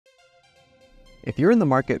If you're in the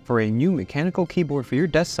market for a new mechanical keyboard for your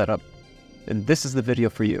desk setup, then this is the video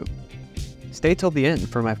for you. Stay till the end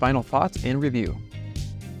for my final thoughts and review.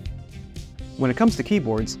 When it comes to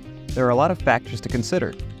keyboards, there are a lot of factors to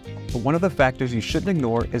consider, but one of the factors you shouldn't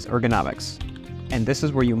ignore is ergonomics. And this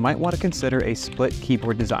is where you might want to consider a split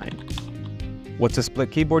keyboard design. What's a split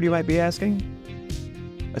keyboard, you might be asking?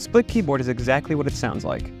 A split keyboard is exactly what it sounds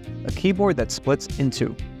like, a keyboard that splits in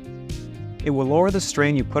two. It will lower the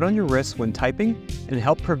strain you put on your wrists when typing and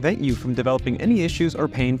help prevent you from developing any issues or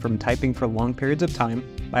pain from typing for long periods of time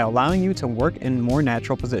by allowing you to work in more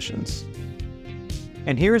natural positions.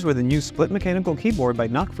 And here's where the new split mechanical keyboard by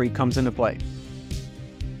NocFree comes into play.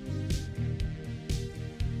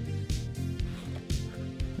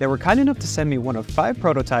 They were kind enough to send me one of 5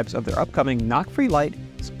 prototypes of their upcoming NocFree Lite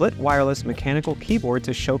split wireless mechanical keyboard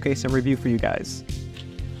to showcase and review for you guys.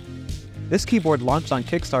 This keyboard launched on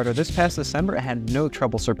Kickstarter this past December and had no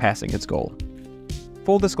trouble surpassing its goal.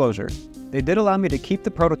 Full disclosure, they did allow me to keep the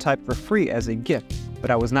prototype for free as a gift, but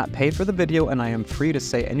I was not paid for the video and I am free to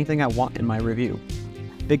say anything I want in my review.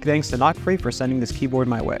 Big thanks to NocFree for sending this keyboard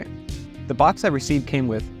my way. The box I received came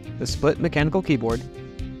with the split mechanical keyboard,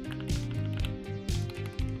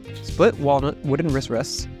 split walnut wooden wrist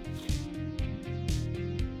rests,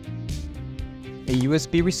 a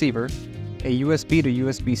USB receiver, a USB to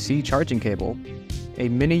USB-C charging cable, a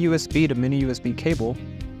mini USB to mini USB cable,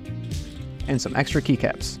 and some extra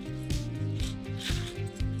keycaps.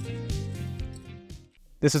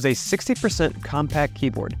 This is a 60% compact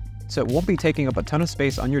keyboard, so it won't be taking up a ton of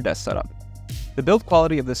space on your desk setup. The build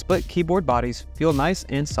quality of the split keyboard bodies feel nice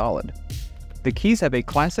and solid. The keys have a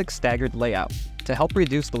classic staggered layout to help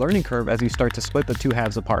reduce the learning curve as you start to split the two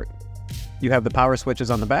halves apart. You have the power switches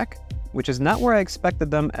on the back, which is not where I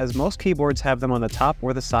expected them as most keyboards have them on the top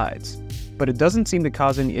or the sides, but it doesn't seem to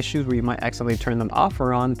cause any issues where you might accidentally turn them off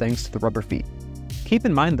or on thanks to the rubber feet. Keep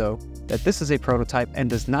in mind though, that this is a prototype and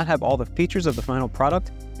does not have all the features of the final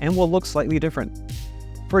product and will look slightly different.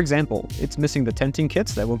 For example, it's missing the tenting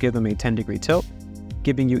kits that will give them a 10-degree tilt,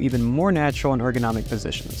 giving you even more natural and ergonomic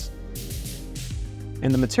positions.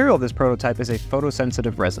 And the material of this prototype is a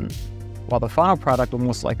photosensitive resin, while the final product will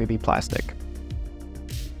most likely be plastic.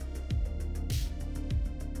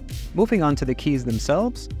 Moving on to the keys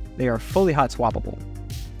themselves, they are fully hot-swappable,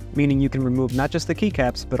 meaning you can remove not just the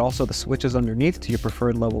keycaps, but also the switches underneath to your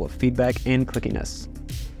preferred level of feedback and clickiness.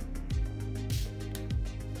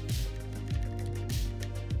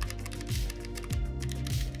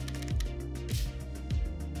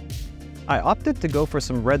 I opted to go for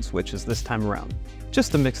some red switches this time around,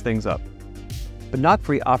 just to mix things up. But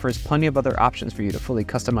NocFree offers plenty of other options for you to fully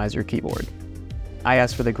customize your keyboard. I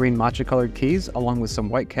asked for the green matcha colored keys along with some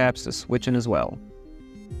white caps to switch in as well.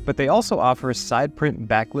 But they also offer side print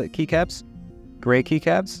backlit keycaps, gray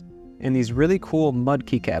keycaps, and these really cool mud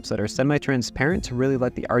keycaps that are semi-transparent to really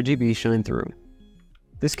let the RGB shine through.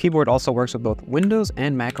 This keyboard also works with both Windows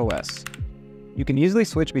and Mac OS. You can easily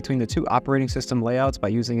switch between the two operating system layouts by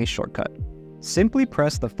using a shortcut. Simply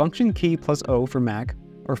press the Function key plus O for Mac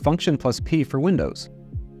or Function plus P for Windows.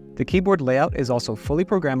 The keyboard layout is also fully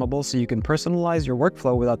programmable so you can personalize your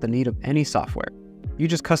workflow without the need of any software. You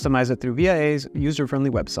just customize it through VIA's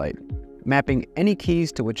user-friendly website, mapping any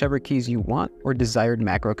keys to whichever keys you want or desired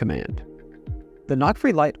macro command. The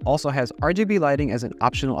NocFree Lite also has RGB lighting as an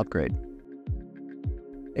optional upgrade.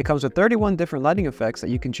 It comes with 31 different lighting effects that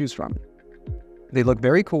you can choose from. They look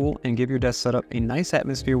very cool and give your desk setup a nice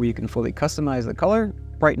atmosphere where you can fully customize the color,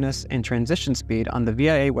 brightness, and transition speed on the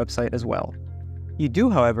VIA website as well. You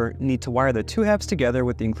do, however, need to wire the two halves together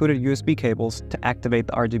with the included USB cables to activate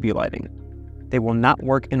the RGB lighting. They will not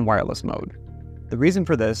work in wireless mode. The reason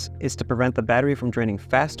for this is to prevent the battery from draining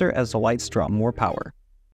faster as the lights draw more power.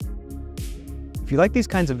 If you like these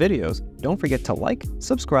kinds of videos, don't forget to like,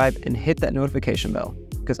 subscribe, and hit that notification bell,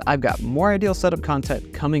 because I've got more ideal setup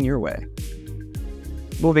content coming your way.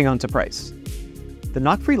 Moving on to price. The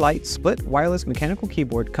NocFree Lite split wireless mechanical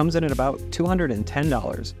keyboard comes in at about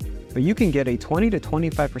 $210, but you can get a 20 to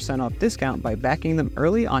 25% off discount by backing them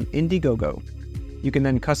early on Indiegogo. You can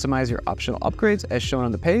then customize your optional upgrades as shown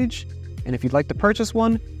on the page, and if you'd like to purchase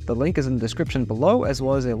one, the link is in the description below as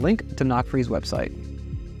well as a link to NocFree's website.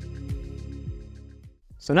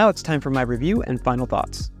 So now it's time for my review and final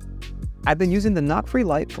thoughts. I've been using the NocFree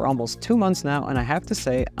Lite for almost 2 months now and I have to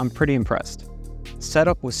say I'm pretty impressed.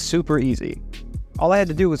 Setup was super easy. All I had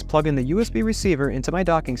to do was plug in the USB receiver into my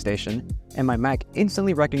docking station, and my Mac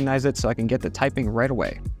instantly recognized it so I can get to typing right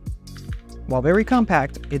away. While very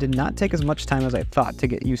compact, it did not take as much time as I thought to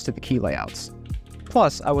get used to the key layouts.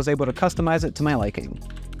 Plus, I was able to customize it to my liking.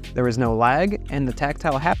 There was no lag, and the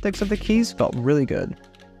tactile haptics of the keys felt really good.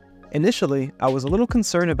 Initially, I was a little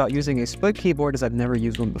concerned about using a split keyboard as I've never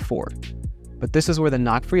used one before, but this is where the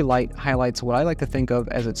NocFree Lite highlights what I like to think of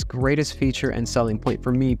as its greatest feature and selling point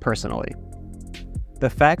for me personally. The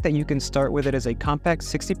fact that you can start with it as a compact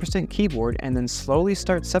 60% keyboard and then slowly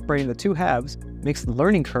start separating the two halves makes the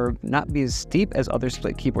learning curve not be as steep as other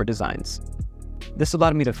split keyboard designs. This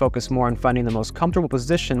allowed me to focus more on finding the most comfortable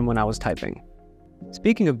position when I was typing.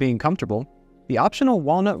 Speaking of being comfortable, the optional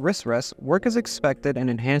walnut wrist rests work as expected and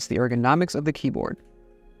enhance the ergonomics of the keyboard,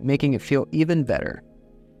 making it feel even better.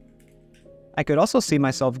 I could also see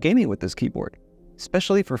myself gaming with this keyboard,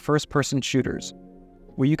 especially for first-person shooters,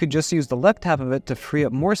 where you could just use the left half of it to free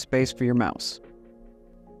up more space for your mouse.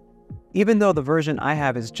 Even though the version I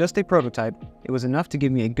have is just a prototype, it was enough to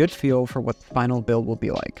give me a good feel for what the final build will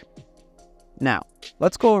be like. Now,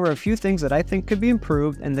 let's go over a few things that I think could be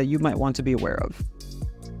improved and that you might want to be aware of.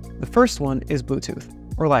 The first one is Bluetooth,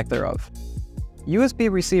 or lack thereof.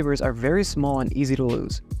 USB receivers are very small and easy to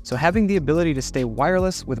lose, so having the ability to stay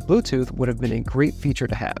wireless with Bluetooth would have been a great feature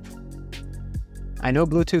to have. I know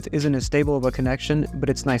Bluetooth isn't as stable of a connection, but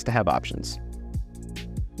it's nice to have options.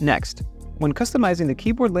 Next, when customizing the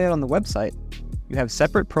keyboard layout on the website, you have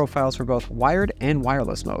separate profiles for both wired and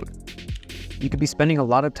wireless mode. You could be spending a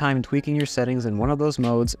lot of time tweaking your settings in one of those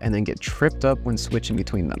modes and then get tripped up when switching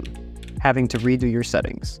between them, having to redo your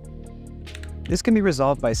settings. This can be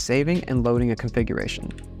resolved by saving and loading a configuration,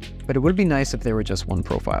 but it would be nice if there were just one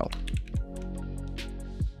profile.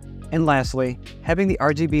 And lastly, having the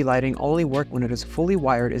RGB lighting only work when it is fully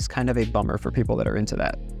wired is kind of a bummer for people that are into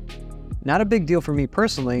that. Not a big deal for me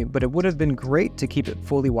personally, but it would have been great to keep it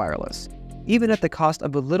fully wireless, even at the cost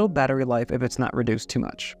of a little battery life if it's not reduced too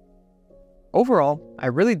much. Overall, I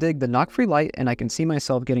really dig the NocFree Lite and I can see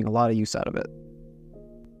myself getting a lot of use out of it.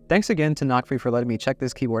 Thanks again to NocFree for letting me check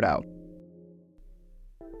this keyboard out.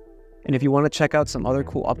 And if you want to check out some other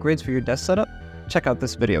cool upgrades for your desk setup, check out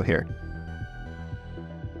this video here.